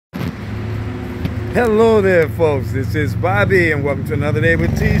Hello there, folks. This is Bobby, and welcome to another day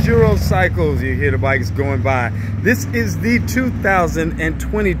with T-Zero Cycles. You hear the bikes going by. This is the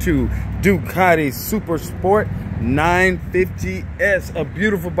 2022 Ducati SuperSport 950S, a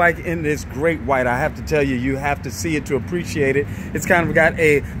beautiful bike in this great white. I have to tell you, you have to see it to appreciate it. It's kind of got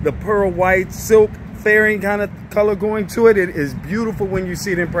the pearl white silk fairing kind of color going to it. It is beautiful when you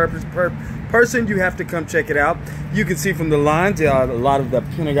see it in person. You have to come check it out. You can see from the lines a lot of the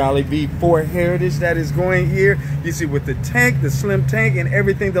Panigale V4 heritage that is going here. You see with the tank, the slim tank and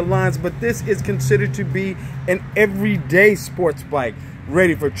everything, the lines, but this is considered to be an everyday sports bike.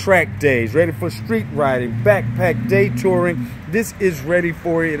 Ready for track days, ready for street riding, backpack day touring. This is ready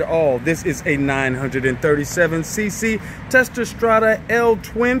for it all. This is a 937cc Testastrada L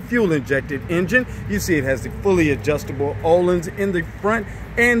twin fuel injected engine. You see it has the fully adjustable Öhlins in the front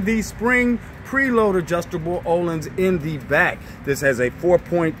and the spring preload adjustable Öhlins in the back. This has a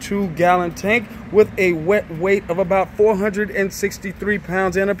 4.2 gallon tank with a wet weight of about 463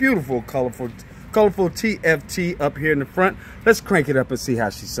 pounds and a beautiful colorful TFT up here in the front. Let's crank it up and see how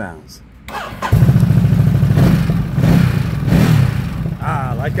she sounds.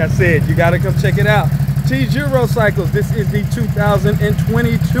 Like I said, you gotta come check it out. T-Zero Cycles. This is the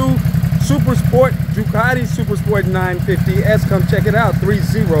 2022 SuperSport Ducati SuperSport 950S. Come check it out.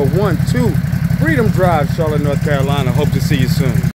 3012 Freedom Drive, Charlotte, North Carolina. Hope to see you soon.